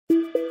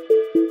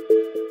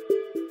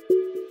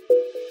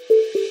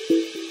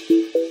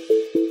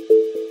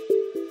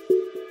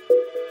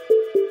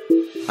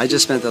I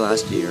just spent the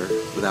last year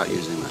without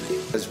using money.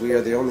 Because we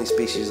are the only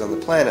species on the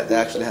planet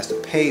that actually has to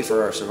pay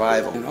for our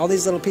survival. And all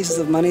these little pieces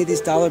of money,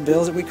 these dollar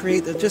bills that we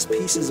create, they're just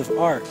pieces of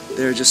art.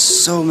 There are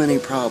just so many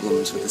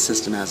problems with the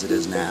system as it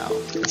is now.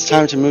 It's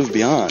time to move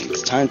beyond.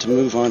 It's time to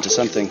move on to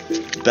something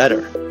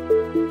better.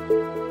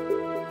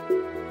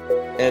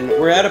 And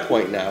we're at a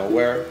point now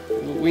where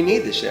we need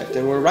the shift,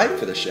 and we're ripe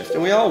for the shift,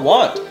 and we all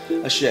want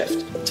a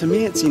shift. To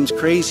me, it seems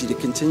crazy to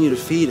continue to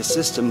feed a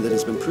system that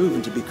has been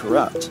proven to be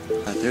corrupt.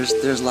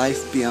 There's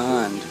life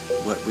beyond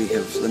what we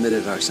have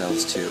limited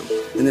ourselves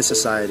to. In this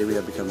society, we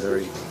have become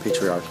very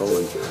patriarchal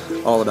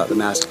and all about the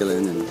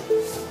masculine,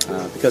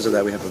 and because of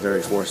that, we have a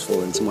very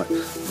forceful and somewhat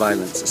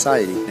violent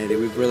society. And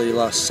we've really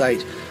lost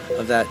sight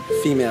of that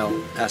female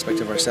aspect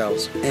of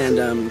ourselves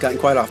and gotten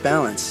quite off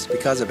balance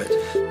because of it.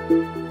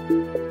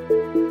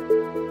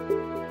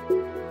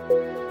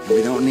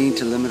 We don't need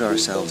to limit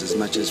ourselves as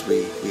much as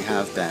we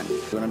have been.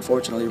 But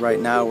unfortunately, right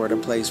now, we're at a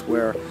place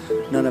where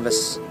none of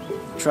us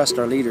trust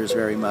our leaders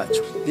very much.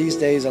 These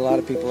days, a lot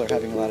of people are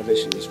having a lot of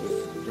issues with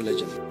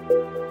religion.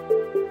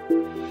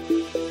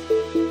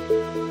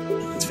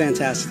 It's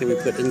fantastic that we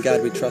put "In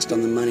God We Trust"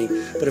 on the money,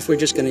 but if we're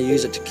just going to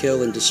use it to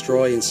kill and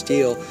destroy and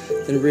steal,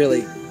 then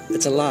really,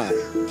 it's a lie.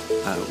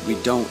 We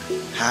don't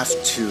have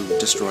to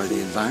destroy the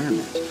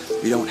environment.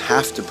 We don't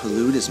have to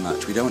pollute as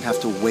much. We don't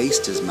have to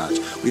waste as much.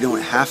 We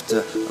don't have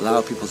to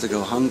allow people to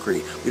go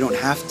hungry. We don't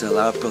have to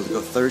allow people to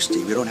go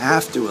thirsty. We don't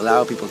have to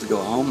allow people to go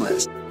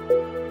homeless.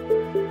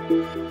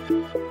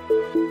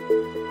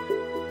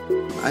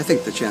 I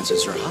think the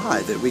chances are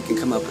high that we can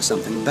come up with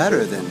something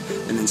better than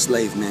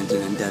enslavement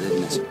and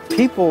indebtedness.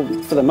 People,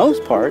 for the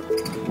most part,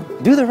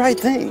 do the right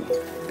thing.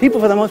 People,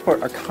 for the most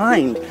part, are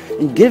kind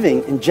and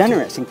giving and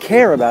generous and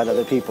care about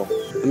other people.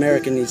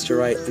 America needs to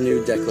write a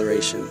new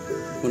declaration,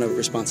 one of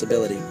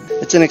responsibility.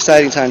 It's an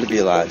exciting time to be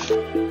alive.